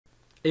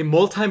A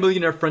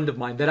multimillionaire friend of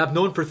mine that I've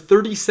known for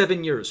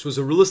 37 years, who's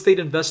a real estate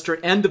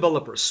investor and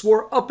developer,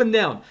 swore up and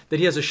down that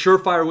he has a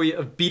surefire way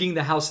of beating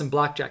the house in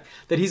blackjack,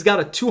 that he's got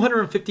a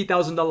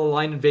 $250,000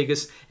 line in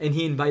Vegas, and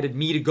he invited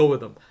me to go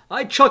with him.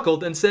 I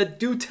chuckled and said,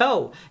 "Do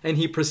tell," and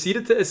he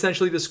proceeded to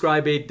essentially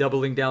describe a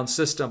doubling down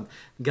system.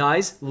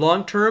 Guys,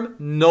 long term,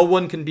 no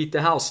one can beat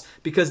the house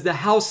because the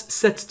house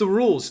sets the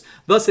rules.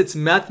 Thus, it's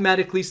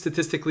mathematically,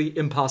 statistically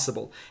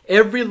impossible.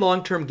 Every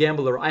long-term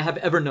gambler I have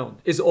ever known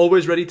is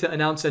always ready to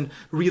announce and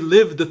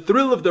relive the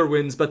thrill of their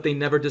wins, but they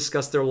never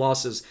discuss their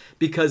losses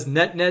because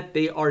net-net,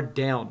 they are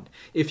down.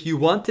 If you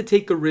want to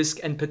take a risk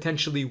and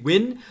potentially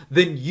win,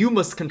 then you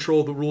must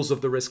control the rules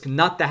of the risk,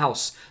 not the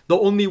house. The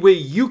only way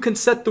you can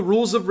set the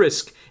rules of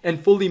risk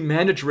and fully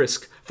manage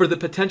risk for the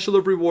potential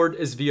of reward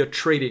is via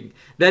trading.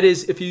 That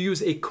is, if you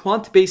use a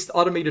quant-based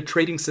automated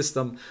trading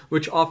system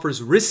which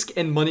offers risk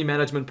and money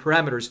management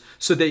parameters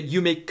so that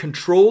you make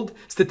controlled,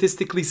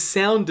 statistically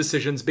sound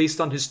decisions based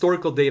on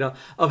historical data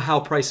of how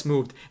price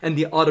moved. And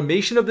the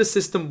automation of the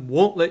system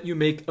won't let you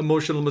make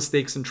emotional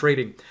mistakes in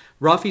trading.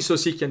 Rafi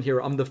Sossikyan here.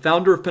 I'm the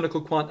founder of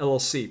Pinnacle Quant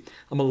LLC.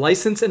 I'm a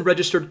licensed and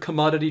registered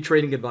commodity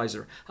trading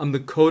advisor. I'm the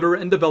coder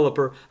and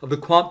developer of the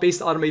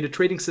quant-based automated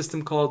trading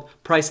system called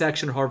Price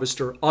Action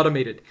Harvester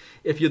Automated.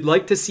 If you'd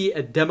like to see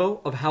a demo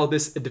of how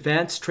this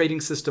advanced trading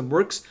system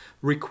works,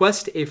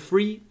 request a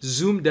free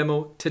Zoom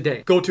demo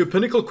today. Go to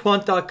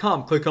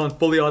pinnaclequant.com, click on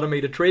Fully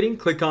Automated Trading,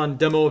 click on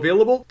Demo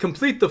Available,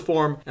 complete the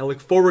form, and I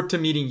look forward to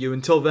meeting you.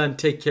 Until then,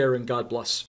 take care and God bless.